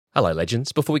Hello,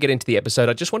 legends. Before we get into the episode,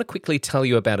 I just want to quickly tell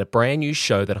you about a brand new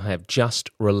show that I have just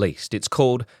released. It's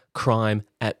called Crime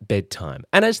at Bedtime.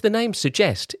 And as the name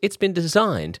suggests, it's been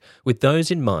designed with those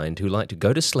in mind who like to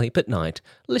go to sleep at night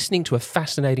listening to a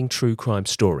fascinating true crime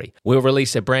story. We'll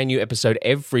release a brand new episode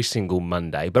every single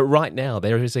Monday, but right now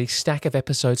there is a stack of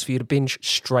episodes for you to binge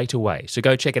straight away. So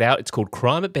go check it out. It's called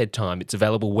Crime at Bedtime. It's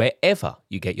available wherever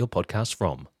you get your podcasts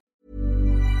from.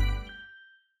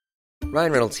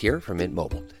 Ryan Reynolds here from Mint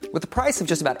Mobile. With the price of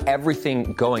just about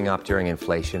everything going up during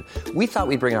inflation, we thought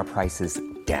we'd bring our prices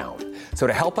down. So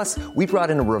to help us, we brought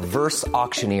in a reverse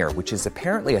auctioneer, which is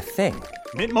apparently a thing.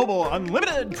 Mint Mobile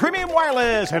Unlimited Premium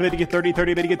Wireless. How to get 30,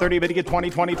 30, bit to get 30, bit to get 20,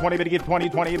 20, 20, bit to get 20,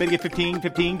 20, bit to get 15,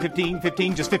 15, 15,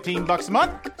 15, just $15 a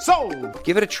month? Sold!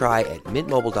 Give it a try at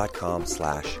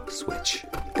mintmobile.com/switch.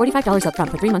 $45 up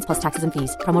front for 3 months plus taxes and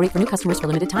fees. Promo rate for new customers for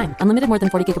limited time. Unlimited more than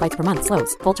 40 gigabytes per month.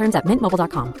 Slows full terms at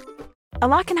mintmobile.com. A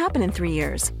lot can happen in 3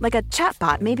 years, like a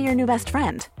chatbot may be your new best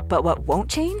friend. But what won't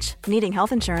change? Needing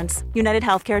health insurance. United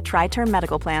Healthcare Tri-Term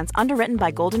Medical Plans, underwritten by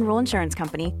Golden Rule Insurance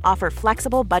Company, offer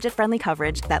flexible, budget-friendly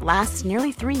coverage that lasts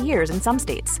nearly 3 years in some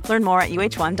states. Learn more at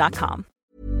uh1.com.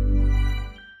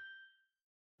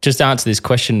 Just answer this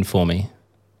question for me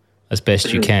as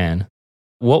best you can.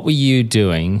 What were you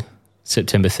doing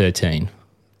September 13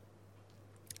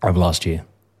 of last year?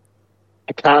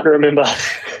 I can't remember.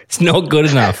 It's not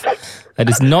good enough. That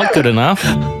is not good enough.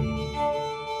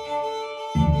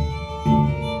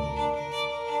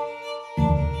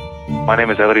 My name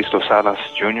is Evaristo Salas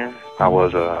Jr. I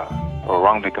was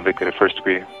wrongly convicted of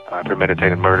first-degree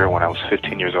premeditated murder when I was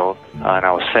 15 years old, and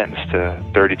I was sentenced to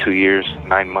 32 years,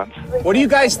 9 months. What do you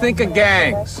guys think of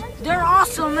gangs? They're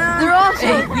awesome, man. They're awesome.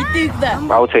 Hey, we think that.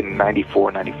 I would say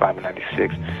 94, 95, and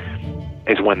 96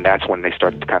 is that's when they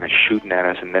started kind of shooting at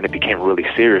us, and then it became really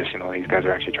serious. These guys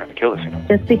are actually trying to kill us.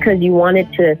 Just because you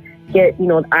wanted to get,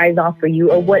 the eyes off for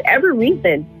you, or whatever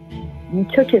reason, you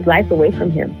took his life away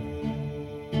from him.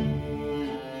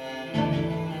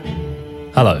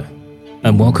 Hello,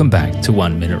 and welcome back to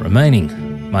 1 Minute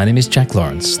Remaining. My name is Jack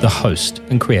Lawrence, the host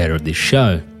and creator of this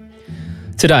show.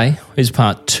 Today is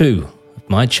part 2 of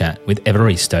my chat with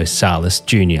Evaristo Salas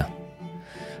Jr.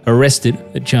 Arrested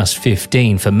at just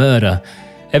 15 for murder,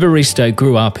 Evaristo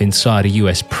grew up inside a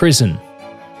US prison.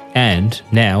 And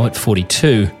now at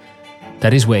 42,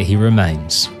 that is where he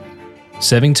remains,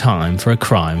 serving time for a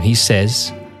crime he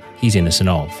says he's innocent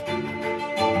of.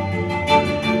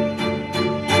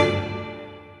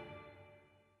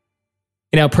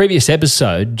 In our previous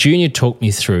episode, Junior talked me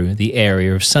through the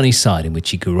area of Sunnyside in which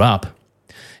he grew up,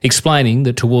 explaining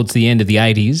that towards the end of the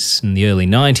 80s and the early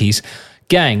 90s,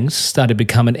 gangs started to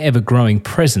become an ever-growing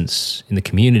presence in the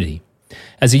community.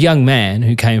 As a young man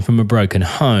who came from a broken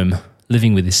home,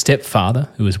 living with his stepfather,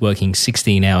 who was working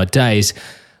 16-hour days,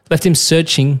 left him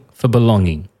searching for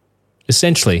belonging,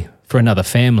 essentially for another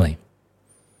family.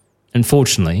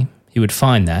 Unfortunately, he would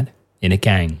find that in a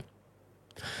gang.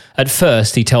 At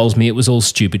first, he tells me it was all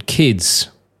stupid kids,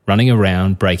 running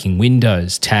around, breaking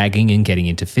windows, tagging and getting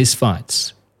into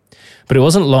fistfights. But it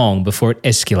wasn't long before it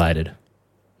escalated.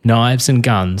 Knives and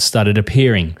guns started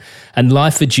appearing, and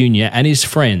life for Junior and his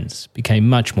friends became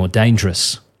much more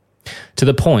dangerous, to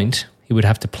the point he would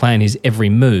have to plan his every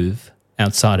move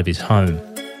outside of his home.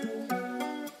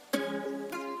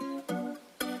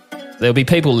 There'll be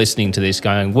people listening to this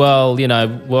going, well,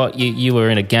 what, you were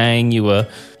in a gang, you were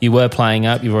playing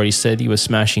up, you've already said you were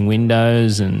smashing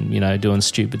windows and, doing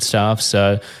stupid stuff,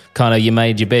 so kind of you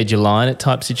made your bed, you lie in it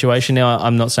type situation. Now,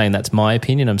 I'm not saying that's my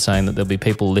opinion, I'm saying that there'll be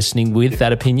people listening with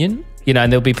that opinion,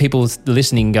 and there'll be people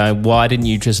listening going, why didn't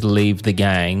you just leave the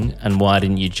gang and why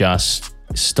didn't you just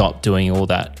stop doing all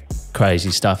that crazy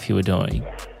stuff you were doing?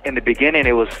 In the beginning,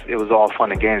 it was all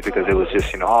fun and games because it was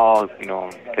just,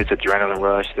 it's adrenaline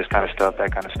rush, this kind of stuff,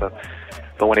 that kind of stuff.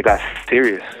 But when it got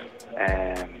serious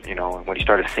and, when you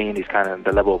started seeing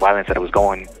the level of violence that it was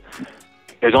going,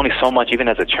 there's only so much, even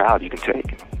as a child, you can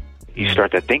take. You start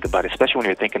to think about it, especially when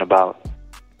you're thinking about,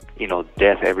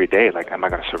 death every day. Like, am I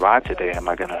going to survive today?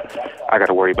 I got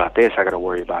to worry about this, I got to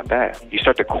worry about that. You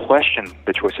start to question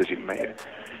the choices you've made.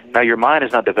 Now, your mind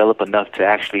is not developed enough to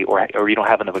actually, or you don't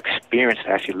have enough experience to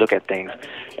actually look at things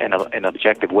in an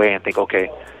objective way and think, okay,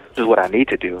 this is what I need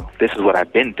to do. This is what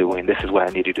I've been doing. This is what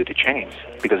I need to do to change.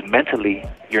 Because mentally,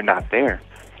 you're not there.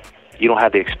 You don't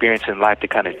have the experience in life to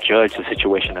kind of judge the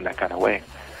situation in that kind of way.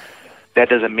 That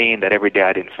doesn't mean that every day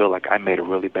I didn't feel like I made a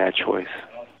really bad choice.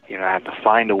 I have to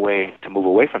find a way to move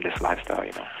away from this lifestyle,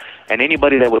 And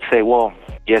anybody that would say, well,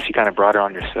 yes, you kind of brought it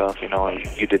on yourself, you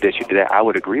did this, you did that, I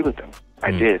would agree with them.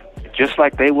 I did. Just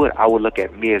like they would, I would look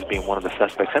at me as being one of the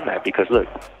suspects in that because, look,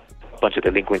 bunch of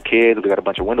delinquent kids. We got a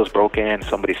bunch of windows broken.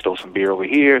 Somebody stole some beer over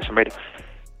here.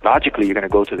 Logically, you're going to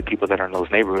go to the people that are in those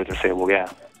neighborhoods and say, well,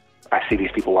 yeah, I see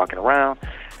these people walking around.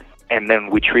 And then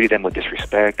we treated them with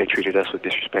disrespect. They treated us with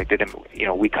disrespect. And, you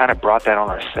know, we kind of brought that on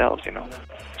ourselves, you know.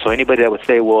 So anybody that would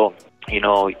say, well, you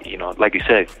know, like you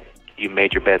said, you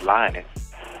made your bed lying in,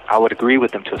 I would agree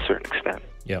with them to a certain extent.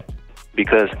 Yeah.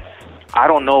 Because I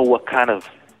don't know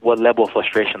what level of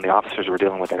frustration the officers were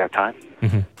dealing with at that time.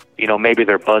 Mm-hmm. You know, maybe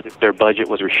their budget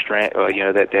was restrained, or, you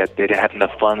know, that they didn't have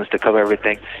enough funds to cover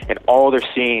everything, and all they're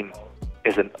seeing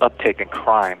is an uptick in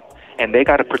crime, and they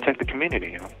got to protect the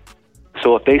community, you know.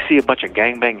 So if they see a bunch of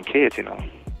gangbanging kids, you know,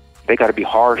 they got to be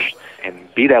harsh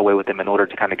and be that way with them in order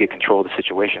to kind of get control of the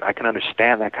situation. I can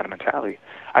understand that kind of mentality.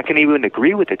 I can even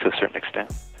agree with it to a certain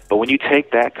extent. But when you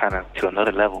take that kind of to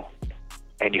another level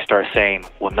and you start saying,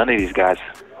 well, none of these guys,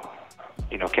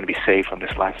 you know, can be saved from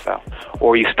this lifestyle,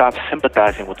 or you stop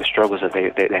sympathizing with the struggles that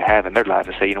they have in their lives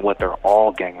and say, you know what, they're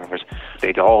all gang members.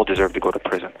 They all deserve to go to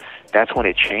prison. That's when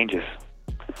it changes.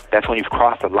 That's when you've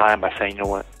crossed the line by saying, you know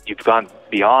what, you've gone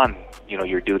beyond, you know,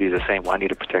 your duty as saying, well, I need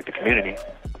to protect the community.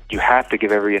 You have to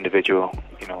give every individual,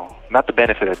 you know, not the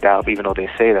benefit of doubt, even though they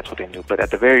say that's what they do, but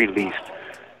at the very least,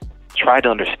 try to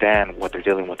understand what they're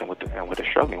dealing with and what they're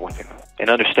struggling with, you know. And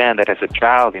understand that as a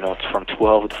child, you know, from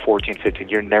 12 to 14, 15,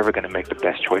 you're never going to make the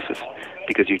best choices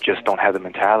because you just don't have the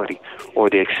mentality or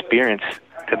the experience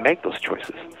to make those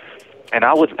choices. And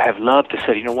I would have loved to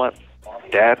say, you know what,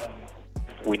 Dad,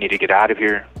 we need to get out of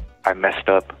here. I messed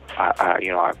up. I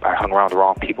hung around the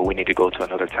wrong people. We need to go to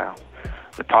another town.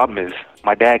 The problem is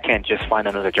my dad can't just find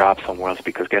another job somewhere else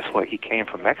because guess what? He came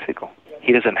from Mexico.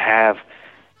 He doesn't have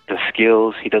the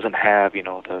skills. He doesn't have, you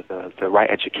know, the right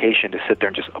education to sit there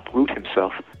and just uproot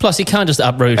himself. Plus, you can't just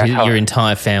uproot your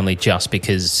entire family just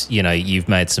because, you know, you've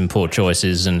made some poor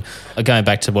choices. And going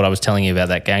back to what I was telling you about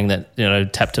that gang that, you know,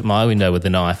 tapped at my window with the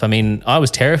knife. I mean, I was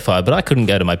terrified, but I couldn't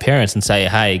go to my parents and say,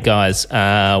 hey, guys,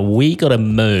 we got to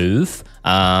move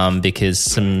because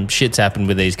some shit's happened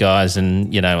with these guys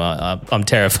and, you know, I'm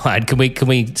terrified. Can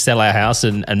we sell our house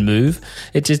and move?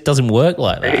 It just doesn't work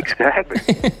like that.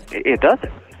 Exactly. It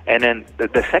doesn't. And then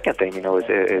the second thing, you know, is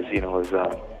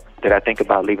did I think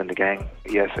about leaving the gang?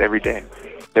 Yes, every day.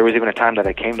 There was even a time that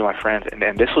I came to my friends, and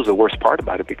this was the worst part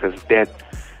about it because they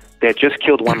had just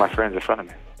killed one of my friends in front of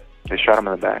me. They shot him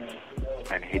in the back,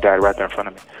 and he died right there in front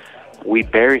of me. We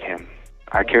buried him.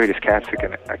 I carried his casket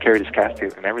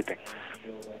and everything.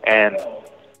 And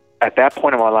at that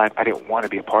point in my life, I didn't want to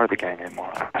be a part of the gang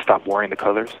anymore. I stopped wearing the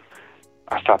colors.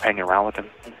 I stopped hanging around with them.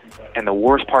 And the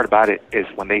worst part about it is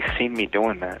when they seen me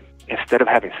doing that, instead of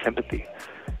having sympathy,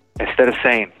 instead of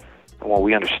saying, well,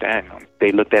 we understand,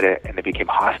 they looked at it and they became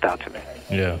hostile to me.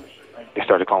 Yeah. They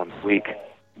started calling me weak.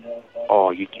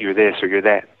 Oh, you're this or you're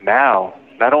that. Now,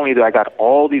 not only do I got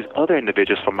all these other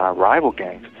individuals from my rival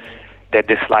gangs that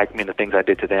dislike me and the things I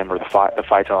did to them or the fights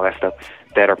and all that stuff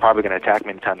that are probably going to attack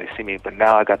me anytime they see me. But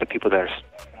now I got the people that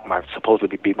are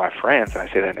supposedly be my friends, and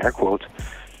I say that in air quotes.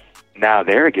 Now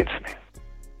they're against me.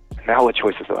 Now what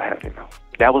choices do I have, you know?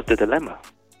 That was the dilemma.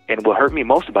 And what hurt me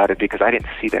most about it, because I didn't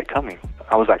see that coming.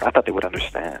 I was like, I thought they would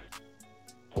understand.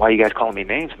 Why are you guys calling me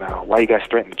names now? Why are you guys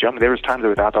threatening to jump? There was times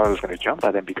that I thought I was going to jump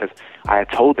by them because I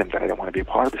had told them that I didn't want to be a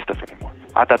part of this stuff anymore.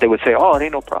 I thought they would say, oh, it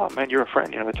ain't no problem, man. You're a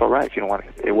friend. You know, it's all right if you don't want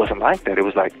to. It wasn't like that. It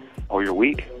was like, oh, you're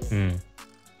weak. Mm.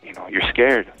 You know, you're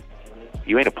scared.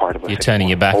 You ain't a part of us. You're turning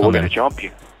your back on them. We're going to jump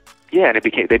you. Yeah, and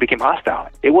they became hostile.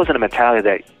 It wasn't a mentality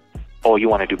that, oh, you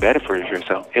want to do better for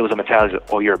yourself. It was a mentality that,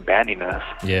 oh, you're abandoning us.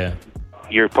 Yeah.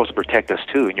 You're supposed to protect us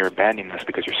too, and you're abandoning us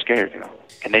because you're scared, you know.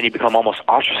 And then you become almost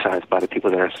ostracized by the people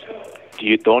that are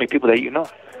the only people that you know.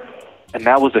 And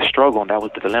that was the struggle, and that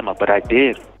was the dilemma. But I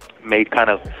did make kind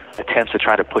of attempts to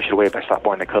try to push it away by stop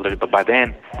wearing the colors. But by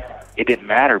then, it didn't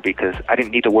matter because I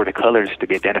didn't need to wear the colors to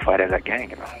be identified as that gang,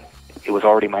 you know. It was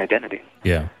already my identity.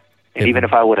 Yeah. And even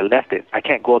if I would have left it, I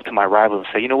can't go up to my rival and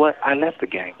say, you know what, I left the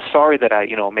gang. Sorry that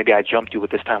maybe I jumped you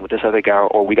with this time with this other guy,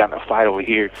 or we got in a fight over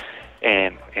here.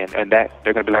 And that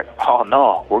they're going to be like, oh,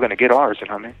 no, we're going to get ours, you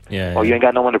know what I mean? Yeah, oh, you ain't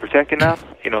got no one to protect you now?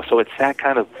 You know, so it's that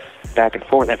kind of back and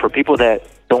forth. And for people that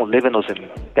don't live in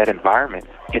that environment,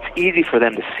 it's easy for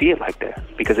them to see it like that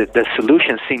because the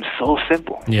solution seems so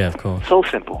simple. Yeah, of course. So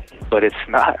simple. But it's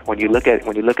not. When you look at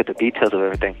the details of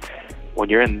everything, when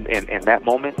you're in that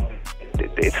moment,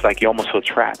 it's like you almost feel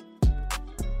trapped.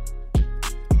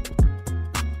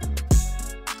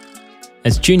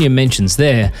 As Junior mentions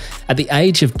there, at the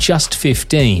age of just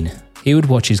 15, he would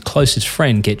watch his closest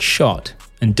friend get shot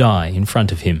and die in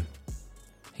front of him.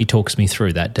 He talks me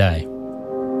through that day.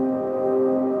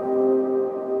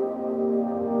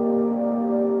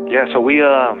 Yeah, so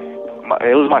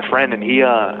it was my friend, and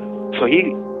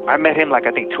So I met him like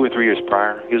I think 2 or 3 years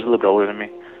prior. He was a little bit older than me.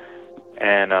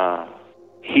 And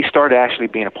he started actually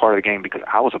being a part of the gang because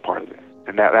I was a part of it.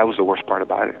 And that was the worst part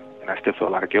about it. And I still feel a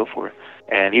lot of guilt for it.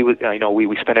 And he was,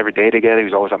 we spent every day together. He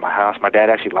was always at my house. My dad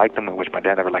actually liked him, which my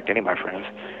dad never liked any of my friends.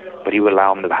 But he would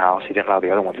allow him to the house. He didn't allow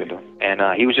the other ones into. And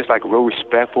he was just like real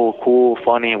respectful, cool,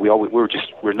 funny. And we're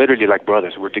literally like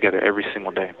brothers. We're together every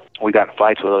single day. We got in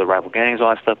fights with other rival gangs,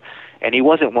 all that stuff. And he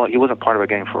wasn't part of a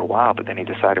gang for a while. But then he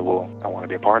decided, well, I want to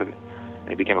be a part of it. And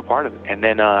he became a part of it. And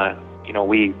then,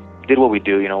 we did what we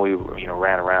do. We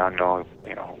ran around.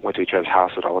 Went to each other's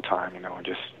houses all the time. And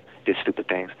just did stupid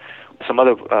things. Some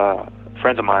other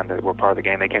friends of mine that were part of the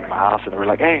gang, they came to my house and they were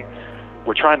like, hey,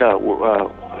 we're trying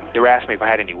to, they were asking me if I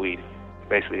had any weed.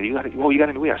 Basically, you got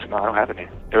any weed? I said, no, I don't have any.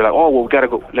 They were like, oh,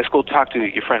 well, let's go talk to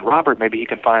your friend Robert. Maybe he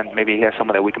has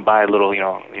someone that we can buy a little,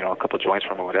 a couple of joints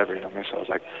from or whatever. So I was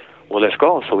like, well, let's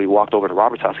go. So we walked over to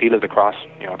Robert's house. He lived across,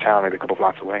 town, maybe a couple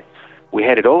blocks away. We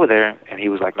headed over there, and he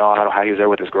was like, no, I don't have. He was there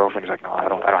with his girlfriend. He's like, no, I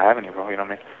don't have any, bro. You know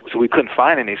what I mean? So we couldn't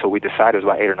find any. So we decided, it was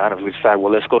about 8 or 9 of us. We decided,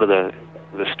 well, let's go to the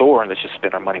store and let's just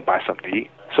spend our money, buy something to eat.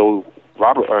 So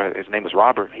Robert, or his name was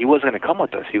Robert, he wasn't going to come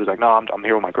with us. He was like, no, I'm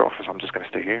here with my girlfriend, so I'm just going to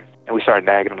stay here. And we started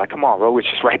nagging him, like, come on, bro, it's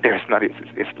just right there.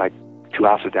 It's like 2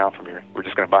 houses down from here. We're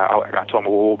just going to buy. I told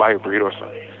him, well, we'll buy your burrito or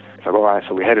something. He's like, all right.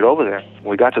 So we headed over there.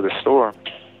 When we got to the store,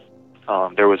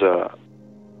 there was a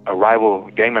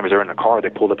rival gang members there in the car. They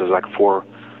pulled up. There was like a 4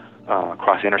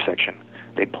 cross intersection.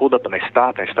 They pulled up and they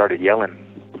stopped and they started yelling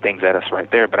things at us right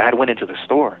there. But I had went into the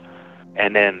store,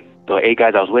 and then the 8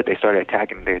 guys I was with, they started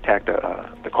attacking. They attacked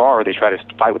the car. Or they tried to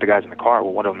fight with the guys in the car.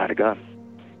 Well, one of them had a gun,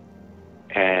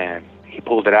 and he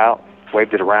pulled it out,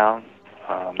 waved it around.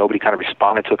 Nobody kind of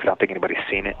responded to it because I don't think anybody's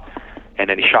seen it. And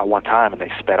then he shot one time, and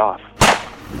they sped off.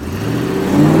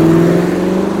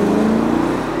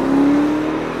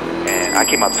 And I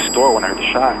came out the store when I heard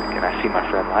the shot, and I see my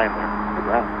friend lying there on the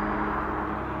ground.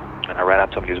 And I ran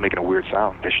up to him. He was making a weird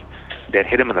sound. They had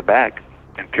hit him in the back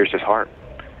and pierced his heart.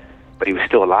 But he was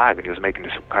still alive, and he was making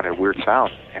this kind of weird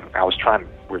sound. And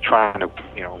we're trying to,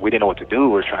 we didn't know what to do.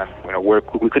 We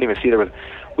couldn't even see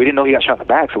we didn't know he got shot in the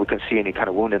back, so we couldn't see any kind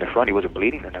of wound in the front. He wasn't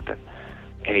bleeding or nothing.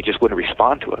 And he just wouldn't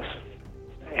respond to us.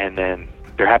 And then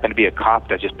there happened to be a cop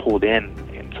that just pulled in,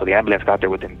 and so the ambulance got there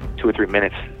within 2 or 3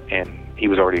 minutes, and he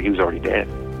was already dead.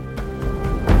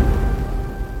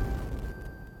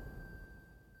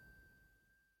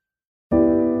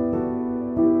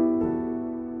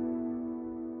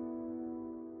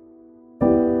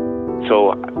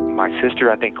 So my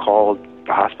sister, I think, called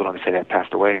the hospital and said I had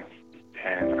passed away.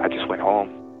 And I just went home,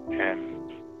 and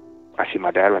I see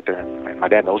my dad right there. And my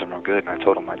dad knows him real good. And I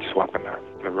told him, I just walked in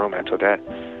the room, and I told Dad,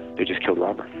 they just killed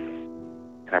Robert.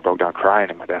 And I broke down crying,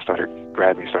 and my dad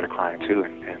grabbed me and started crying too.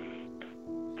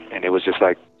 And it was just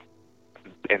like,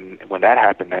 and when that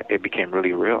happened, it became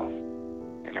really real.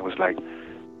 And it was like,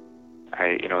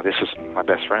 this was my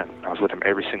best friend. I was with him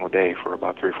every single day for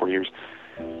about 3 or 4 years.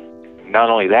 Not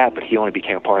only that, but he only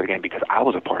became a part of the game because I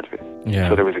was a part of it. Yeah.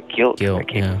 So there was a guilt that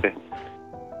came with it.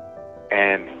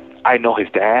 And I know his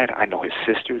dad, I know his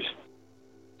sisters,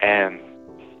 and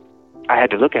I had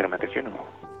to look at him at the funeral.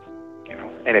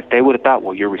 And if they would have thought,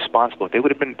 well, you're responsible, they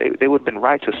would have been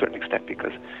right to a certain extent,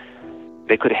 because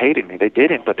they could have hated me. They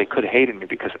didn't, but they could have hated me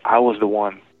because I was the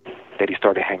one that he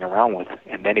started hanging around with,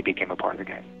 and then he became a part of the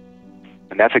game.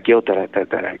 And that's a guilt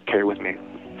that I carry with me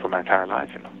for my entire life.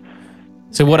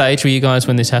 So what age were you guys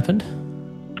when this happened?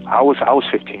 I was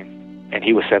 15, and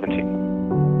he was 17.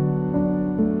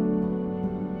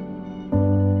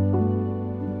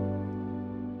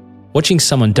 Watching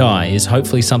someone die is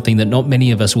hopefully something that not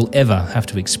many of us will ever have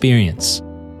to experience,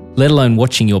 let alone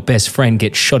watching your best friend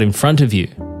get shot in front of you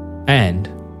and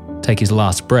take his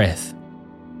last breath.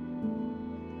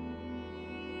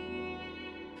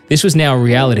 This was now a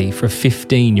reality for a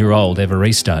 15-year-old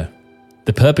Evaristo.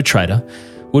 The perpetrator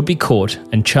would be caught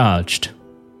and charged,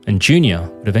 and Junior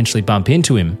would eventually bump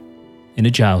into him in a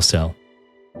jail cell.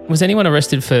 Was anyone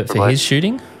arrested for his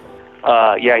shooting?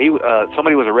 Yeah,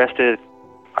 somebody was arrested.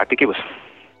 I think it was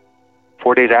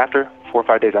 4 or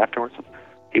 5 days afterwards.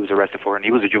 He was arrested for it, and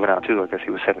he was a juvenile too. I guess he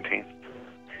was 17.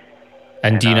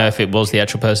 And do you know if it was the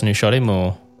actual person who shot him,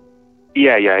 or?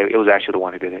 Yeah, it was actually the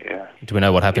one who did it. Yeah. Do we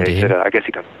know what happened to him? I guess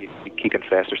he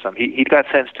confessed or something. He got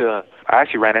sentenced to. I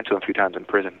actually ran into him 3 times in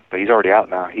prison, but he's already out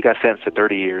now. He got sentenced to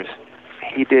 30 years.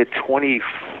 He did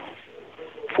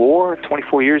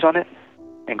 24 years on it,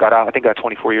 and got out. I think got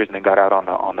 24 years, and then got out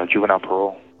on the juvenile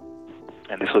parole.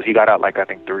 And he got out like I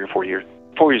think 3 or 4 years.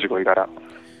 4 years ago he got out.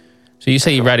 So you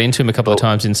say you ran into him a couple of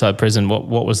times inside prison.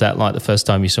 What was that like the first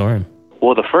time you saw him?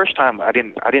 Well, the first time I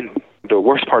didn't. The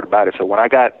worst part about it. So when I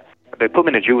got they put me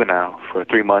in a juvenile for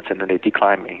 3 months, and then they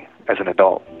declined me as an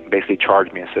adult. Basically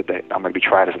charged me and said that I'm going to be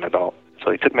tried as an adult. So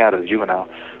they took me out of the juvenile,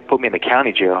 put me in the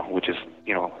county jail, which is,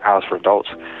 house for adults,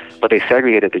 but they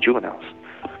segregated the juveniles.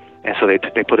 And so they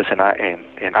put us in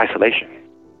isolation.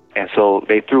 And so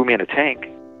they threw me in a tank,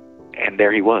 and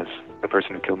there he was, the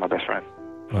person who killed my best friend.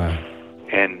 Wow.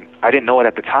 And I didn't know it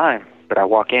at the time, but I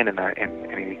walk in and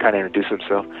he kind of introduced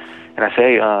himself, and I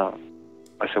say,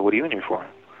 what are you in here for?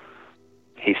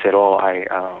 He said, I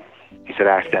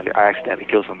accidentally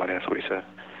killed somebody. That's what he said.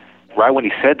 Right when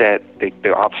he said that,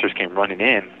 the officers came running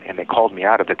in, and they called me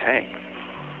out of the tank.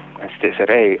 And they said,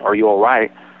 hey, are you all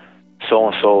right?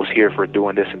 So-and-so's here for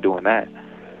doing this and doing that.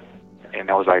 And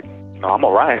I was like, no, I'm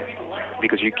all right.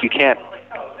 Because you can't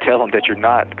tell them that you're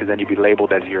not, because then you'd be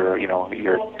labeled as you're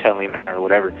telling or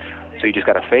whatever. So you just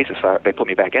got to face it. So they put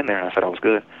me back in there, and I said I was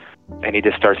good. And he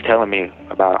just starts telling me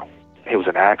about it was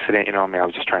an accident, I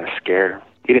was just trying to scare him.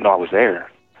 He didn't know I was there.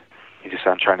 He just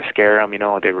said, I'm trying to scare him,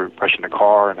 they were rushing the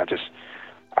car, and I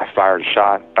fired a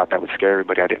shot, thought that would scare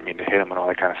everybody. I didn't mean to hit him and all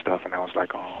that kind of stuff, and I was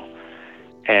like, oh.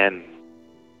 And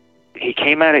he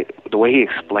came at it, the way he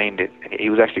explained it, and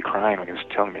he was actually crying when he was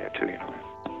telling me it too,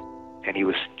 And he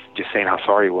was just saying how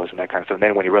sorry he was and that kind of stuff. And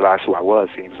then when he realized who I was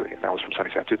from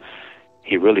Sunnyside too,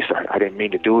 he really started, I didn't mean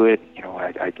to do it,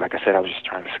 I like I said, I was just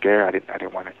trying to scare, I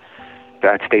didn't want to.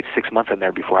 I'd stayed 6 months in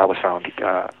there before I was found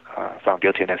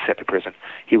guilty and then sent to prison.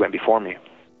 He went before me,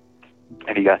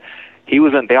 and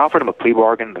they offered him a plea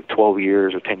bargain of 12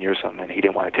 years or 10 years or something, and he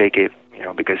didn't want to take it,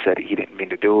 because he said he didn't mean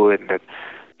to do it,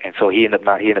 and so he ended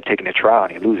up taking the trial,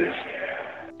 and he loses,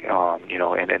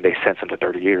 and they sentenced him to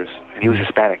 30 years, and he was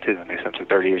Hispanic too, and they sentenced him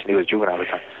to 30 years, and he was a juvenile at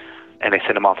the time, and they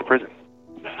sent him off to prison,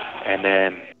 and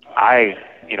then I,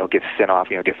 get sent off,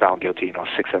 get found guilty,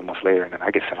 6-7 months later, and then I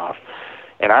get sent off.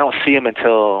 And I don't see him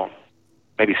until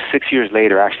maybe 6 years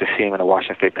later. I actually see him in the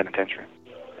Washington State Penitentiary.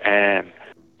 And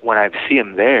when I see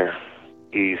him there,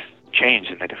 he's changed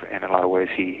in a lot of ways.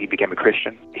 He became a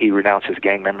Christian. He renounced his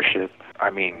gang membership.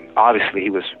 Obviously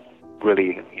he was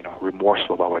really,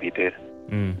 remorseful about what he did.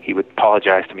 He would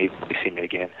apologize to me if he see me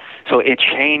again. So it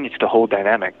changed the whole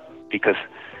dynamic, because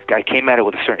I came at it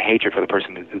with a certain hatred for the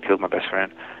person who killed my best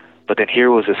friend. But then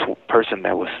here was this person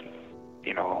that was,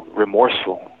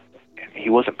 remorseful. He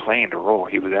wasn't playing the role.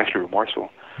 He was actually remorseful.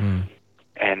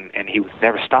 And he would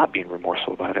never stop being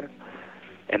remorseful about it.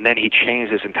 And then he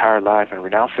changed his entire life and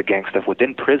renounced the gang stuff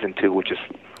within prison too, which is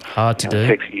hard to do.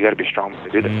 You got to be a strong man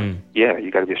to do that. Yeah,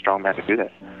 you got to be a strong man to do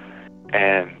that.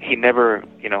 And he never,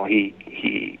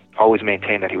 he always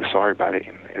maintained that he was sorry about it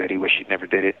and that he wished he never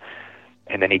did it.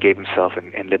 And then he gave himself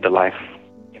and lived the life,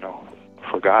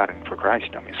 for God and for Christ.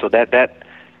 So that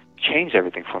changed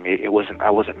everything for me. I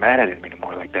wasn't mad at him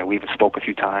anymore like that. We even spoke a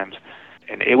few times,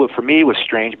 and for me it was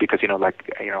strange because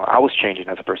I was changing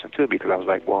as a person too, because I was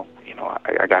like, well,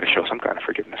 I got to show some kind of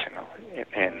forgiveness,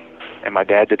 and my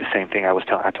dad did the same thing.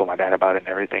 I told my dad about it and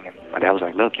everything, and my dad was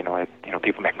like, look,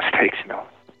 people make mistakes,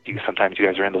 sometimes you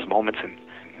guys are in those moments, and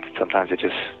sometimes it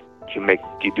just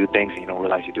you do things and you don't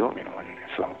realize you do them, and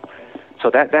so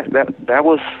that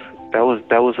was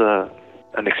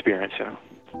an experience,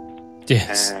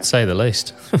 Yes, say the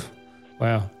least.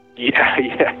 Wow. Yeah.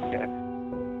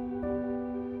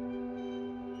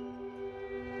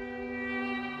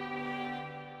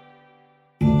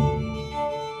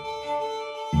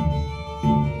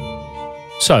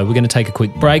 So we're going to take a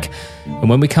quick break, and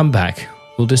when we come back,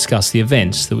 we'll discuss the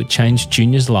events that would change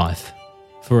Junior's life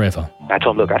forever. I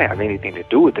told him, look, I didn't have anything to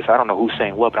do with this. I don't know who's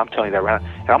saying what, but I'm telling you that right now.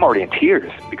 And I'm already in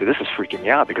tears because this is freaking me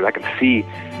out, because I can see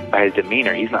by his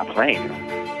demeanor he's not playing.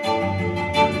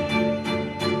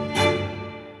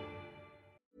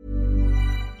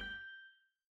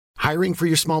 Hiring for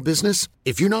your small business?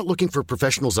 If you're not looking for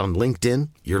professionals on LinkedIn,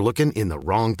 you're looking in the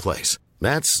wrong place.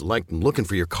 That's like looking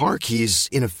for your car keys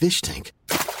in a fish tank.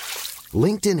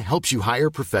 LinkedIn helps you hire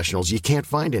professionals you can't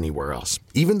find anywhere else,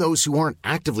 even those who aren't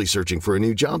actively searching for a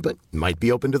new job but might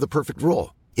be open to the perfect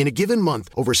role. In a given month,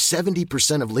 over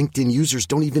 70% of LinkedIn users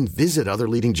don't even visit other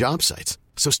leading job sites.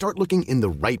 So start looking in the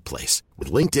right place.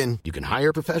 With LinkedIn, you can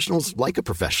hire professionals like a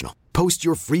professional. Post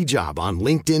your free job on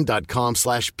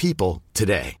linkedin.com/people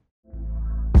today.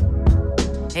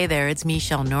 Hey there, it's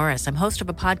Michelle Norris. I'm host of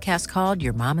a podcast called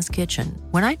Your Mama's Kitchen.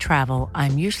 When I travel,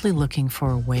 I'm usually looking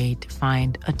for a way to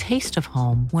find a taste of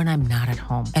home when I'm not at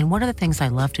home. And one of the things I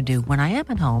love to do when I am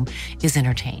at home is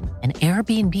entertain. And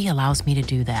Airbnb allows me to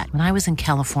do that. When I was in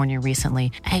California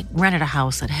recently, I rented a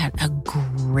house that had a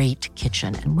great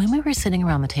kitchen. And when we were sitting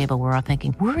around the table, we were all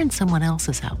thinking, we're in someone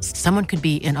else's house. Someone could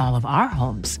be in all of our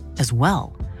homes as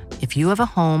well. If you have a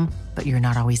home, but you're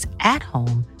not always at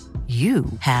home, you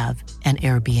have an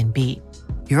Airbnb.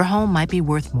 Your home might be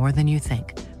worth more than you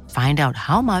think. Find out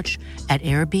how much at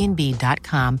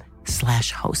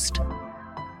airbnb.com/host.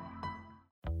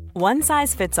 One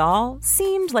size fits all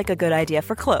seemed like a good idea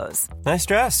for clothes. Nice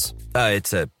dress.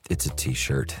 It's a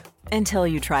t-shirt. Until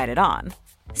you tried it on.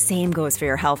 Same goes for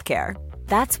your healthcare.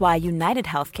 That's why United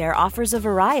Healthcare offers a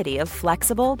variety of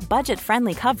flexible,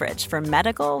 budget-friendly coverage for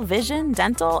medical, vision,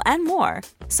 dental, and more.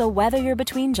 So whether you're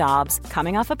between jobs,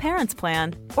 coming off a parent's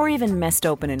plan, or even missed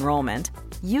open enrollment,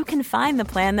 you can find the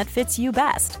plan that fits you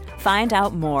best. Find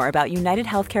out more about United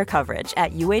Healthcare coverage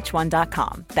at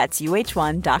uh1.com. That's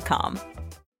uh1.com.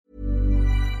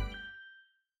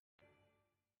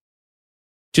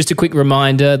 Just a quick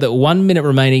reminder that 1 Minute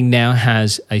Remaining now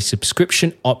has a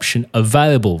subscription option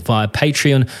available via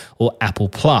Patreon or Apple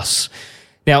Plus.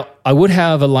 Now, I would,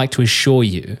 however, like to assure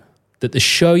you that the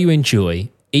show you enjoy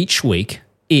each week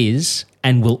is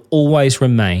and will always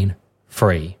remain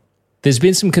free. There's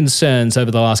been some concerns over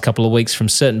the last couple of weeks from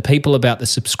certain people about the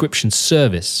subscription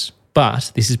service,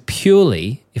 but this is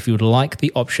purely if you would like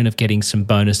the option of getting some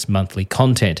bonus monthly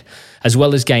content, as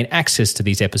well as gain access to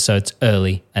these episodes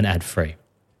early and ad-free.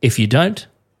 If you don't,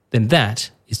 then that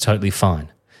is totally fine,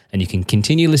 and you can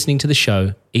continue listening to the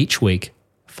show each week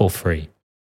for free.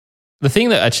 The thing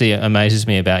that actually amazes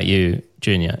me about you,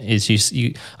 Junior, is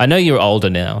you. I know you're older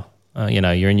now.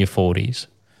 You're in your 40s.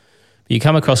 But you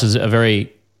come across as a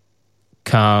very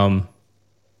calm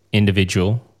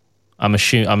individual. I'm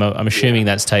assuming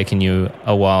that's taken you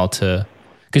a while to.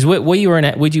 Because would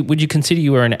you consider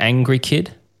you were an angry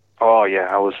kid? Oh yeah,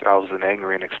 I was an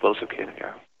angry and explosive kid.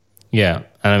 Yeah. Yeah,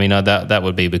 and I mean that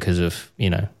would be because of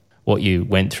what you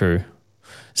went through.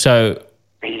 So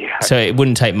it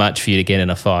wouldn't take much for you to get in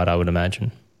a fight, I would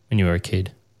imagine, when you were a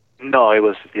kid. No,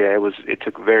 it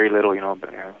took very little,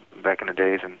 back in the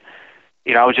days, and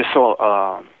I was just so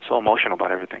emotional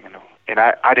about everything, and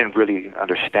I didn't really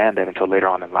understand that until later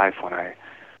on in life when I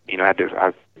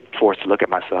forced to look at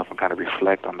myself and kind of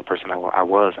reflect on the person I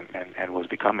was and was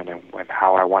becoming and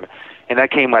how I wanted, and that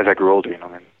came as I grew older, and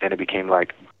then it became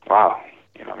like, wow,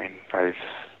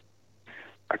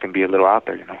 I can be a little out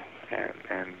there,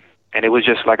 and it was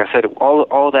just like I said,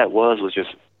 all that was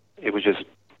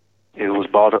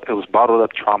bottled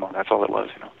up trauma. That's all it was,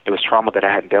 It was trauma that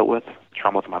I hadn't dealt with,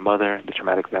 trauma with my mother, the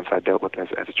traumatic events I dealt with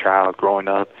as a child growing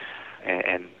up,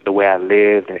 and the way I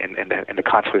lived, and the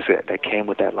consequences that came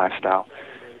with that lifestyle.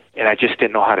 And I just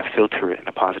didn't know how to filter it in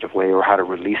a positive way or how to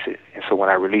release it. And so when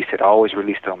I released it, I always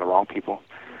released it on the wrong people.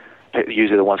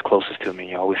 Usually the ones closest to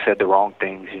me. I always said the wrong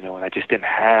things, and I just didn't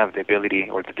have the ability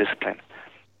or the discipline,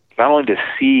 not only to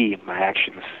see my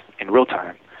actions in real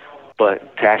time,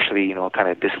 but to actually, kind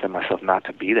of discipline myself not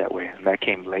to be that way. And that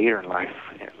came later in life,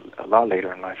 a lot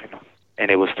later in life, And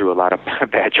it was through a lot of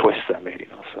bad choices I made,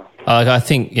 So I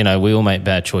think we all make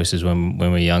bad choices when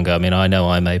we're younger. I mean, I know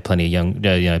I made plenty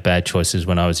of bad choices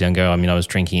when I was younger. I mean, I was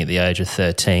drinking at the age of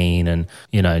 13, and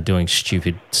doing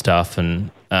stupid stuff,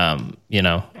 and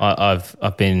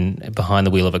I've been behind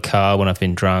the wheel of a car when I've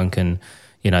been drunk, and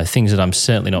things that I'm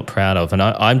certainly not proud of. And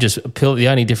I'm just the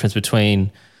only difference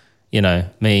between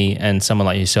me and someone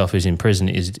like yourself who's in prison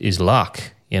is luck.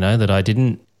 That I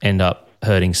didn't end up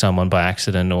hurting someone by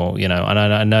accident, or and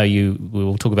I know we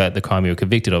will talk about the crime you were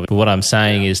convicted of, but what I'm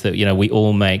saying is that we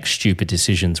all make stupid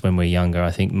decisions when we're younger. I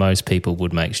think most people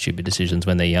would make stupid decisions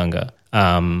when they're younger.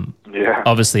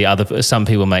 Obviously some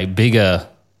people make bigger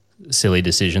silly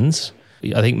decisions.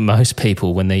 I think most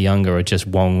people when they're younger are just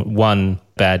one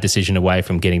bad decision away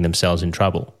from getting themselves in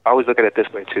trouble. I always look at it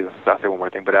this way too. I'll say one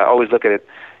more thing, but I always look at it,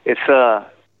 I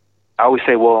always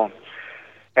say, well,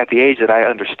 at the age that I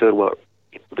understood what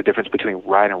the difference between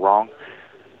right and wrong,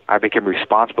 I became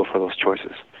responsible for those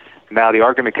choices. Now the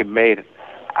argument can be made,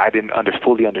 I didn't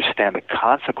fully understand the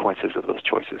consequences of those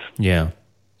choices. Yeah.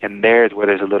 And there's where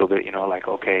there's a little bit, like,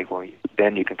 okay, well,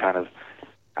 then you can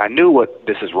I knew what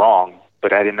this is wrong,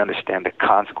 but I didn't understand the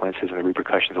consequences and the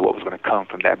repercussions of what was going to come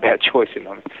from that bad choice.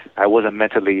 I wasn't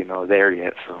mentally, there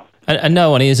yet. So. And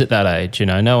no one is at that age,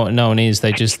 No one is.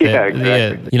 They just,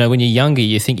 exactly. When you're younger,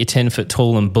 you think you're 10 foot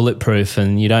tall and bulletproof,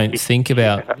 and you don't think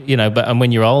about, But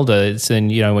when you're older, it's then,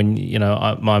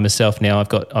 myself now,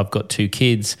 I've got 2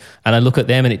 kids, and I look at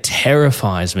them, and it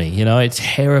terrifies me. It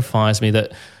terrifies me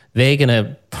that they're going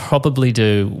to probably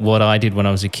do what I did when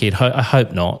I was a kid. I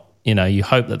hope not. You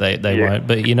hope that they won't,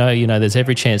 but there's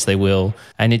every chance they will.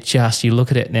 And you look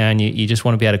at it now and you just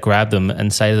want to be able to grab them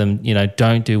and say to them,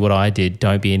 don't do what I did,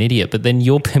 don't be an idiot. But then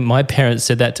my parents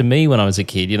said that to me when I was a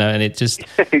kid, and it just,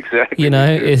 exactly.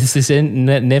 It's this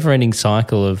never-ending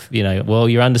cycle of, well,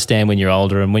 you understand when you're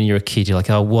older, and when you're a kid, you're like,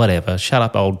 oh, whatever, shut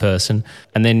up, old person.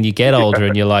 And then you get older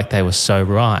and you're like, they were so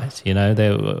right,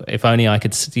 if only I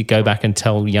could go back and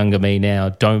tell younger me now,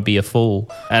 don't be a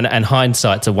fool. And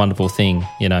hindsight's a wonderful thing,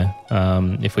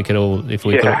 if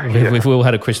we all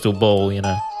had a crystal ball,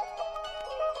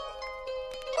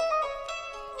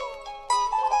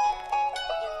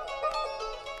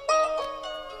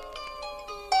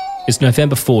 It's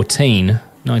November 14,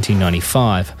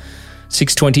 1995,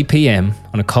 6:20 p.m.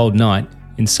 on a cold night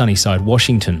in Sunnyside,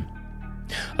 Washington.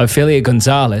 Ophelia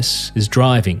Gonzalez is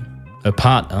driving. Her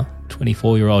partner,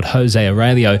 24-year-old Jose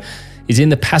Aurelio, is in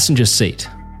the passenger seat,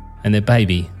 and their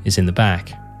baby is in the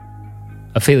back.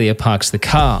 Ophelia parks the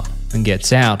car and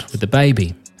gets out with the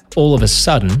baby. All of a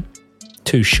sudden,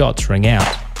 2 shots ring out,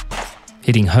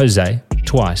 hitting Jose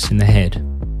twice in the head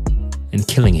and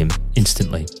killing him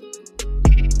instantly.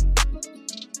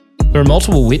 There are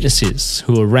multiple witnesses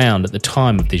who are around at the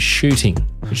time of this shooting,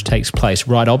 which takes place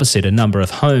right opposite a number of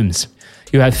homes.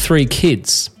 You have 3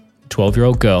 kids, a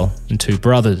 12-year-old girl and 2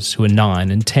 brothers who are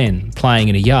 9 and 10, playing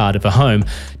in a yard of a home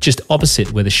just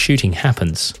opposite where the shooting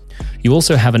happens. You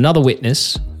also have another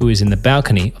witness who is in the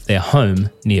balcony of their home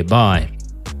nearby.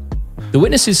 The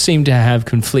witnesses seem to have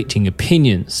conflicting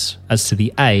opinions as to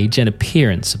the age and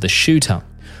appearance of the shooter.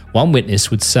 One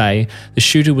witness would say the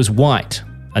shooter was white,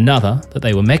 another that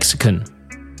they were Mexican,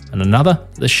 and another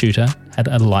that the shooter had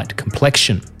a light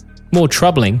complexion. More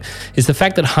troubling is the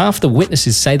fact that half the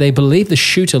witnesses say they believe the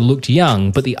shooter looked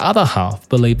young, but the other half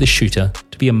believe the shooter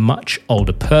to be a much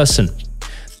older person.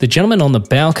 The gentleman on the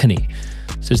balcony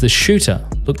says the shooter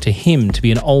looked to him to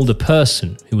be an older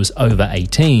person who was over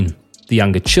 18. The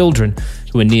younger children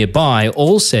who were nearby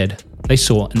all said they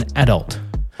saw an adult.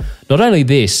 Not only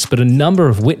this, but a number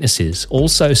of witnesses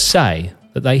also say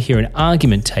that they hear an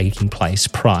argument taking place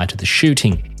prior to the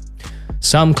shooting.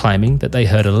 Some claiming that they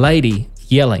heard a lady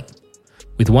yelling,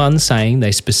 with one saying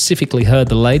they specifically heard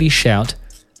the lady shout,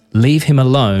 "Leave him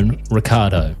alone,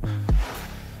 Ricardo."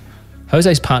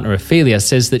 Jose's partner Ophelia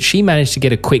says that she managed to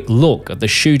get a quick look at the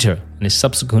shooter and is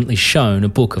subsequently shown a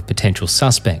book of potential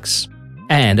suspects.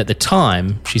 And at the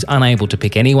time, she's unable to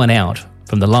pick anyone out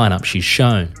from the lineup she's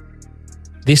shown.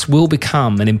 This will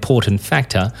become an important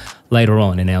factor later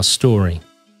on in our story.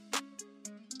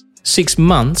 6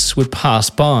 months would pass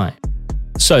by.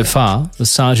 So far, the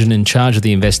sergeant in charge of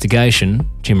the investigation,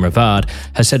 Jim Rivard,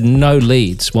 has had no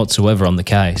leads whatsoever on the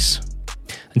case.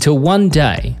 Until one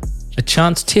day, a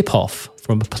chance tip-off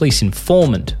from a police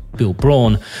informant, Bill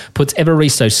Braun, puts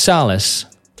Evaristo Salas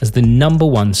as the number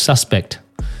 1 suspect.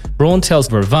 Braun tells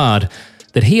Rivard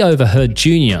that he overheard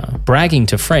Junior bragging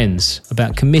to friends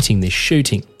about committing this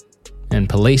shooting, and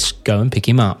police go and pick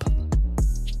him up.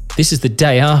 This is the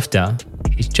day after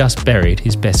he's just buried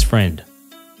his best friend.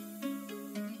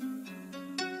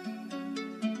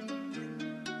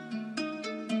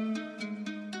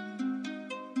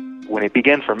 When it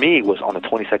began for me was on the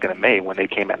 22nd of May when they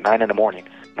came at 9 in the morning.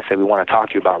 I said, "We want to talk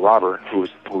to you about Robert, who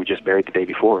we just buried the day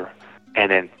before," and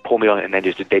then pull me on, and then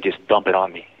they just dump it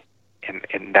on me,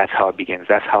 and that's how it begins.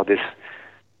 That's how this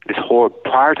horror.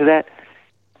 Prior to that,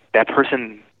 that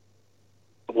person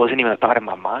wasn't even a thought in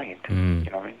my mind. You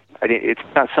know what I mean? It's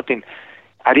not something.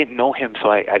 I didn't know him, so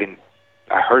I didn't.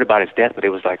 I heard about his death, but it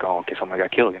was like, oh, okay, someone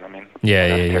got killed. You know what I mean?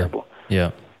 That's terrible.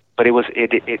 Yeah. But it was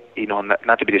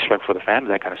not to be disrespectful for the family,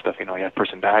 that kind of stuff. That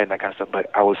person died and that kind of stuff. But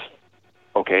I was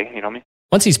okay. You know what I mean?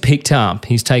 Once he's picked up,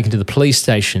 he's taken to the police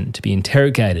station to be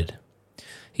interrogated.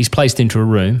 He's placed into a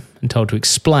room and told to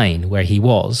explain where he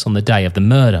was on the day of the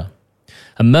murder.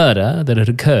 A murder that had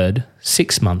occurred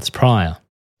 6 months prior.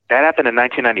 That happened in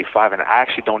 1995, and I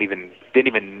actually didn't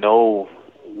even know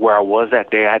where I was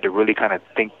that day. I had to really kind of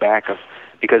think back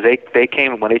because they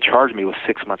came when they charged me. It was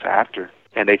 6 months after,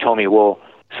 and they told me, well,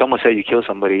 someone said you killed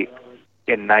somebody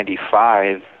in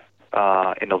 95,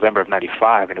 in November of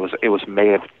 95, and it was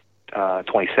May of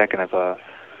 22nd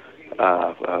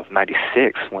of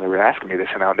 96 when they were asking me this,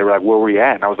 and they were like, where were you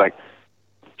at? And I was like,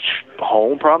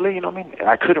 home probably, you know what I mean? And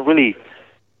I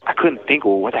couldn't think,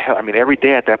 well, what the hell? I mean, every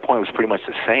day at that point was pretty much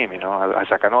the same, I was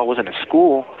like, I know I wasn't in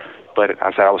school, but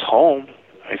I said I was home.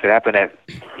 If it happened at,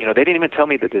 they didn't even tell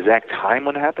me the exact time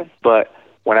when it happened, but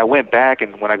when I went back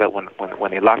and when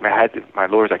they locked me, my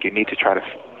lawyer's like, you need to try to,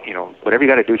 whatever you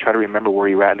got to do, try to remember where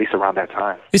you were at least around that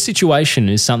time. This situation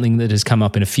is something that has come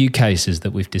up in a few cases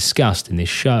that we've discussed in this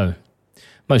show,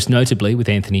 most notably with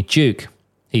Anthony Duke.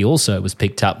 He also was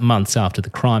picked up months after the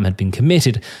crime had been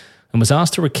committed and was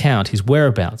asked to recount his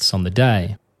whereabouts on the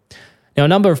day. Now, a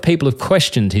number of people have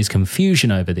questioned his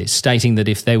confusion over this, stating that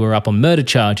if they were up on murder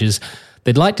charges,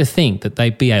 they'd like to think that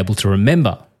they'd be able to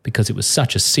remember because it was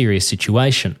such a serious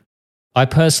situation. I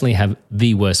personally have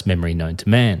the worst memory known to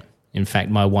man. In fact,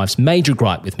 my wife's major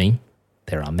gripe with me,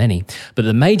 there are many, but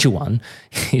the major one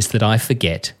is that I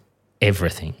forget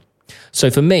everything. So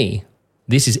for me,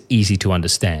 this is easy to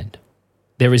understand.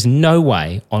 There is no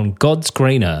way on God's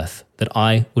green earth that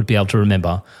I would be able to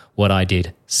remember what I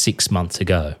did 6 months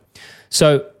ago.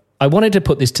 So I wanted to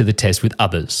put this to the test with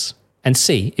others and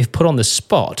see if put on the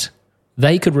spot,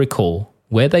 they could recall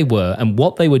where they were and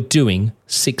what they were doing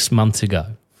 6 months ago.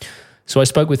 So I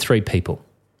spoke with 3 people.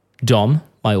 Dom,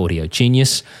 my audio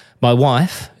genius, my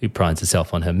wife, who prides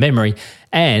herself on her memory,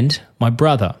 and my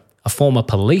brother, a former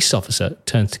police officer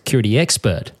turned security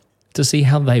expert, to see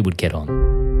how they would get on.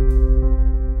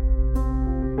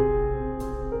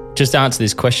 Just answer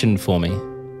this question for me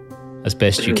as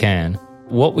best you can.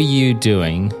 What were you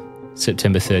doing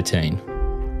September 13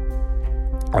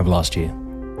 of last year?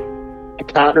 I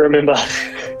can't remember.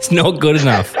 It's not good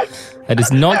enough. That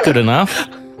is not good enough.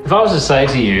 If I was to say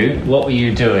to you, what were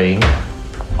you doing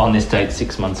on this date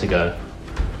 6 months ago,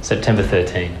 September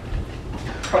 13?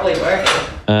 Probably working.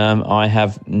 I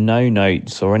have no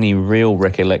notes or any real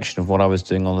recollection of what I was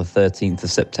doing on the 13th of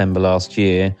September last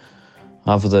year,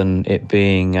 other than it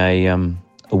being a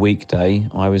weekday.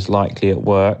 I was likely at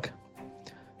work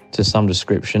to some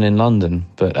description in London,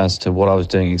 but as to what I was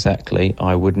doing exactly,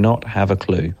 I would not have a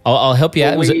clue. I'll help you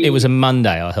out. It was a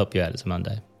Monday. I'll help you out. It's a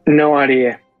Monday. No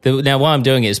idea. Now, why I'm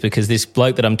doing it is because this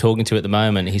bloke that I'm talking to at the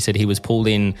moment, he said he was pulled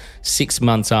in 6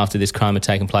 months after this crime had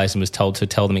taken place and was told to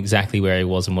tell them exactly where he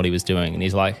was and what he was doing. And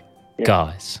he's like,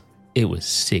 guys, it was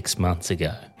 6 months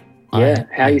ago. Yeah,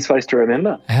 how are you supposed to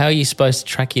remember? How are you supposed to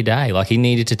track your day? Like, he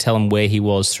needed to tell them where he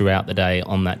was throughout the day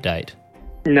on that date.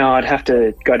 No, I'd have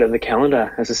to go to the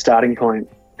calendar as a starting point.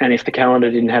 And if the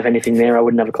calendar didn't have anything there, I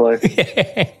wouldn't have a clue.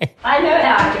 I know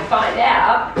how I could find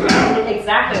out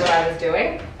exactly what I was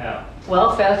doing. How?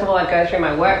 Well, first of all, I'd go through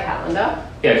my work calendar.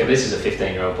 Yeah, but this is a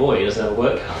 15-year-old boy. He doesn't have a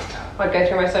work calendar. I'd go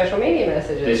through my social media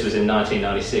messages. This was in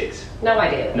 1996. No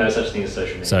idea. No such thing as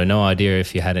social media. So no idea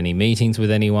if you had any meetings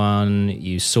with anyone,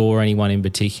 you saw anyone in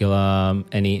particular,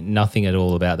 nothing at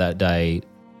all about that day.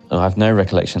 I have no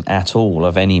recollection at all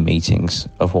of any meetings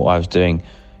of what I was doing.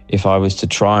 If I was to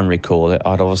try and recall it,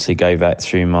 I'd obviously go back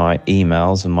through my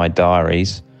emails and my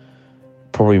diaries,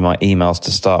 probably my emails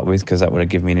to start with, because that would have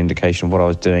given me an indication of what I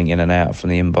was doing in and out from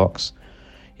the inbox.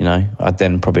 You know, I'd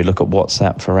then probably look at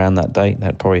WhatsApp for around that date.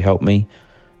 That'd probably help me.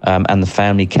 And the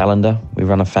family calendar. We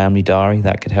run a family diary.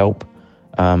 That could help.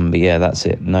 But yeah, that's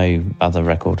it. No other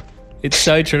record. It's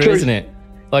so true, isn't it?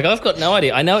 Like, I've got no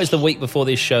idea. I know it's the week before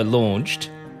this show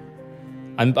launched.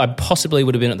 I possibly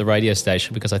would have been at the radio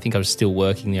station because I think I was still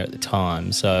working there at the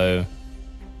time. So,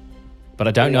 but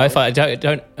I don't know if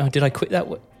did I quit that?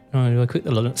 No, did I quit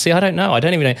the London? See, I don't know. I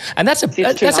don't even know. And that's a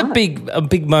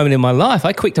big moment in my life.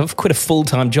 I quit a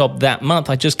full-time job that month.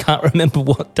 I just can't remember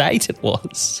what date it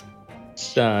was.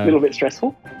 So a little bit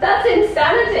stressful. That's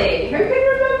insanity. Who can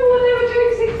remember what they were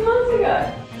doing 6 months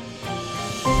ago?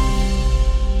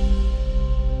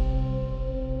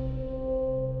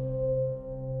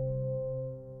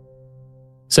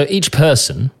 So each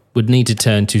person would need to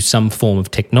turn to some form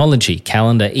of technology,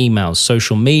 calendar, emails,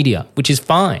 social media, which is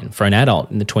fine for an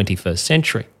adult in the 21st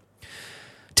century.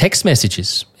 Text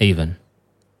messages, even.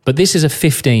 But this is a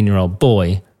 15-year-old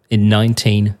boy in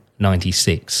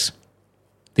 1996.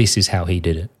 This is how he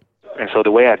did it. And so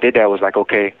the way I did that was like,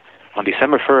 okay, on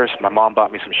December 1st, my mom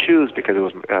bought me some shoes because it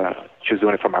was she was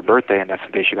doing it for my birthday, and that's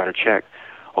the day she got her check.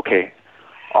 Okay,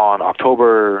 on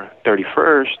October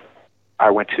 31st,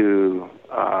 I went to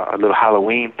a little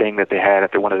Halloween thing that they had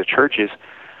at one of the churches.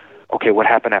 Okay, what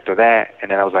happened after that? And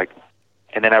then I was like,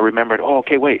 and then I remembered,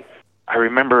 I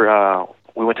remember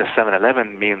we went to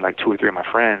 7-Eleven, me and like 2 or 3 of my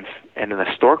friends, and then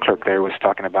the store clerk there was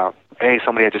talking about, hey,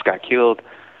 somebody had just got killed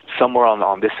somewhere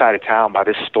on this side of town by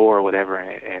this store or whatever,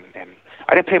 and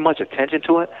I didn't pay much attention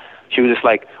to it. She was just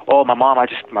like, oh, my mom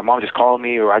just called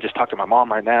me, or I just talked to my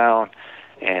mom right now,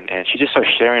 and she just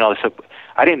started sharing all this stuff.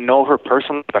 I didn't know her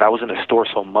personally, but I was in the store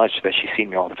so much that she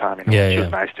seen me all the time. You know? She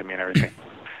was nice to me and everything.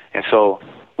 And so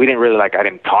we didn't really I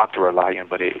didn't talk to her a lot,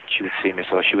 but she would see me.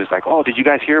 So she was like, oh, did you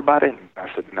guys hear about it? And I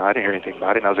said, no, I didn't hear anything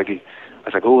about it. And I was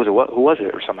like, who was it? Who was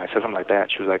it? Or something. I said something like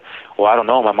that. She was like, well, I don't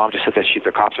know. My mom just said that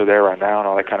the cops are there right now and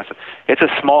all that kind of stuff. It's a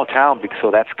small town,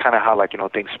 so that's kind of how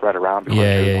things spread around. All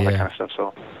that kind of stuff.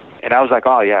 So, and I was like,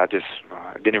 oh yeah, just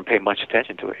didn't even pay much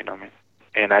attention to it. You know what I mean?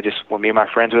 And when me and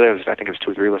my friends were there, I think it was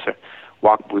 2 or 3 of us there.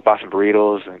 We bought some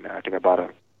burritos, and I think I bought a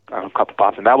couple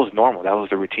pops, and that was normal. That was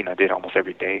the routine I did almost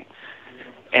every day.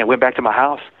 And went back to my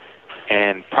house.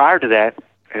 And prior to that,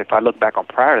 if I look back on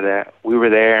prior to that, we were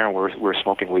there and we were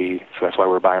smoking weed, so that's why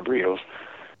we were buying burritos.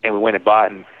 And we went and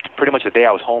bought, and pretty much the day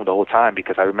I was home the whole time,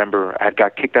 because I remember I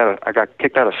got kicked out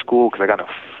of school because I got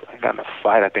in a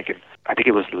fight. I think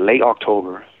it was late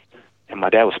October, and my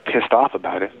dad was pissed off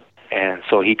about it, and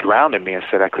so he grounded me and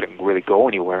said I couldn't really go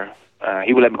anywhere.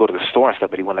 He would let me go to the store and stuff,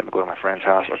 but he wouldn't let me go to my friend's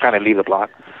house or kind of leave the block.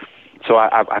 So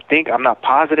I think, I'm not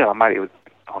positive,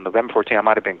 on November 14th, I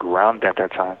might have been grounded at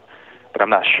that time, but I'm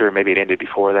not sure. Maybe it ended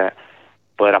before that.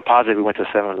 But I'm positive we went to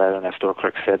 7-Eleven, that store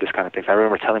clerk said this kind of thing. So I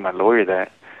remember telling my lawyer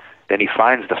that. Then he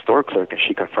finds the store clerk, and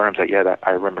she confirms that, yeah, I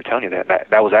remember telling you that.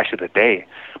 That was actually the day.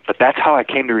 But that's how I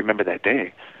came to remember that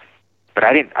day. But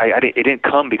it didn't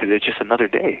come because it's just another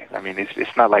day. I mean,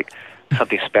 it's not like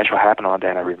something special happened on that day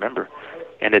and I remember.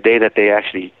 And the day that they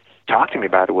actually talked to me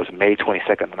about it was May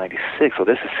 22nd, 96. So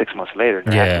this is 6 months later.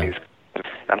 Yeah.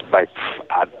 I'm like,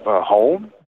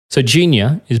 home? So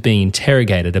Junior is being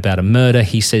interrogated about a murder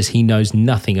he says he knows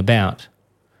nothing about.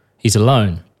 He's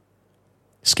alone,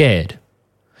 scared,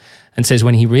 and says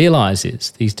when he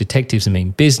realises these detectives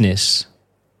mean business,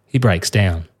 he breaks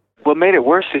down. What made it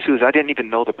worse is I didn't even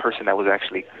know the person that was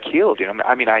actually killed. You know,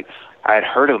 I mean, I had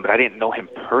heard of him, but I didn't know him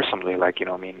personally. Like, you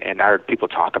know, what I mean, and I heard people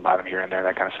talk about him here and there,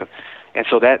 that kind of stuff. And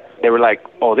so that they were like,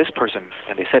 "Oh, this person,"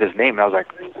 and they said his name, and I was like,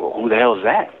 well, "Who the hell is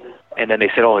that?" And then they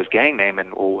said, "Oh, his gang name,"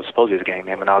 and supposedly his gang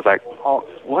name, and I was like, "Oh,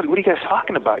 what are you guys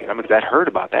talking about?" You know, because I'd heard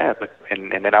about that, but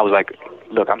and then I was like,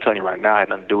 "Look, I'm telling you right now, I had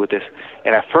nothing to do with this."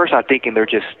 And at first, I'm thinking they're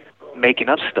just making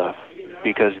up stuff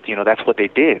because, you know, that's what they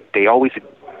did. They always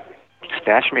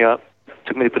snatched me up,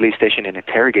 took me to the police station, and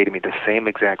interrogated me the same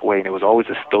exact way. And it was always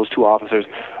those two officers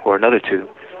or another two.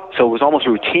 So it was almost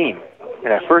routine.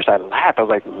 And at first I laughed. I was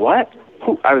like, what?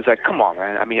 Who? I was like, come on,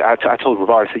 man. I mean, I told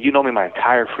Rivard, I said, you know me my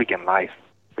entire freaking life.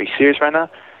 Are you serious right now?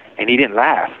 And he didn't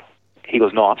laugh. He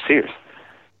goes, no, I'm serious.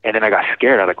 And then I got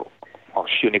scared. I was like, oh,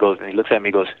 shoot. And he looks at me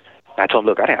and goes, and I told him,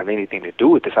 look, I didn't have anything to do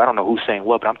with this. I don't know who's saying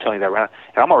what, but I'm telling you that right now.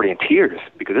 And I'm already in tears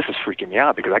because this is freaking me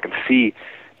out because I can see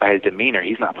by his demeanor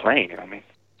he's not playing, you know what I mean?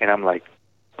 And I'm like,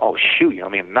 oh, shoot, you know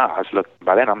what I mean? Nah, I was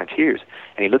by then I'm in tears.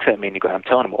 And he looks at me and he goes, I'm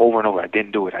telling him over and over, I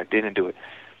didn't do it.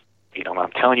 You know,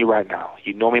 I'm telling you right now.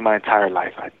 You know me my entire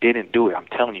life. I didn't do it. I'm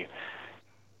telling you.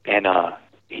 And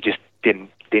he just didn't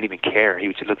even care. He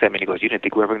just looked at me and he goes, you didn't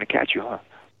think we were ever going to catch you, huh?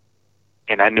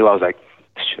 And I knew, I was like,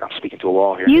 shit, I'm speaking to a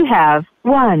wall here. You have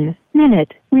 1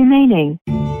 minute remaining.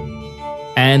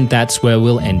 And that's where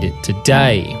we'll end it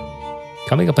today.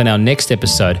 Coming up in our next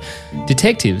episode,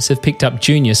 detectives have picked up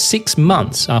Junior 6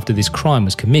 months after this crime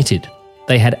was committed.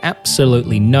 They had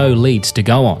absolutely no leads to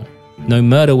go on. No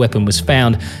murder weapon was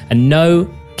found and no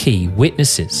key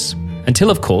witnesses.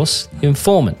 Until, of course, the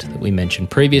informant that we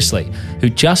mentioned previously, who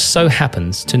just so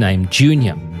happens to name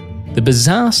Junior. The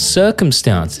bizarre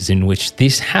circumstances in which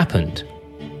this happened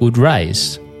would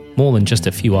raise more than just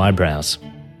a few eyebrows.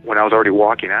 When I was already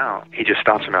walking out, he just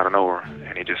stops me out of nowhere,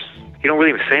 and he don't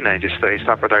really even say nothing. He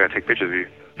stopped right there, I gotta take pictures of you.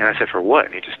 And I said, for what?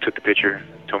 And he just took the picture,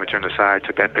 told me to turn to the side,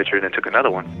 took that picture, and then took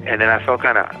another one. And then I felt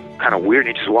kind of weird,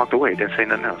 and he just walked away, didn't say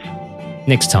nothing else.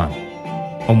 Next time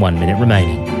on 1 Minute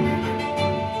Remaining.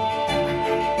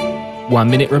 1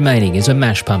 Minute Remaining is a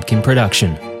Mash Pumpkin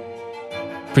production.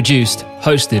 Produced,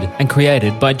 hosted, and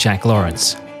created by Jack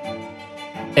Lawrence.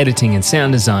 Editing and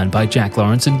sound design by Jack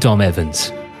Lawrence and Dom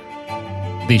Evans.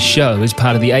 This show is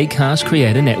part of the Acast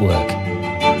Creator Network.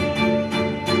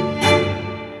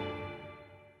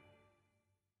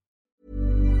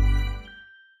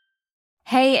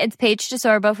 Hey, it's Paige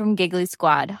DeSorbo from Giggly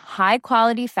Squad. High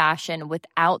quality fashion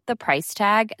without the price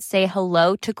tag. Say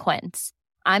hello to Quince.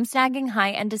 I'm snagging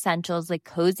high-end essentials like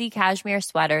cozy cashmere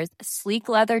sweaters, sleek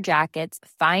leather jackets,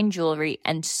 fine jewelry,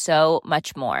 and so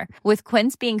much more. With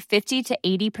Quince being 50 to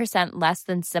 80% less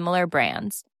than similar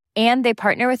brands. And they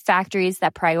partner with factories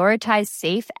that prioritize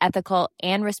safe, ethical,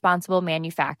 and responsible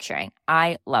manufacturing.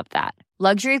 I love that.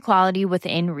 Luxury quality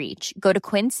within reach. Go to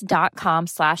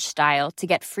quince.com/style to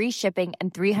get free shipping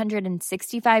and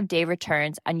 365-day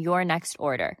returns on your next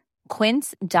order.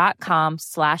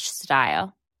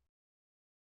 Quince.com/style.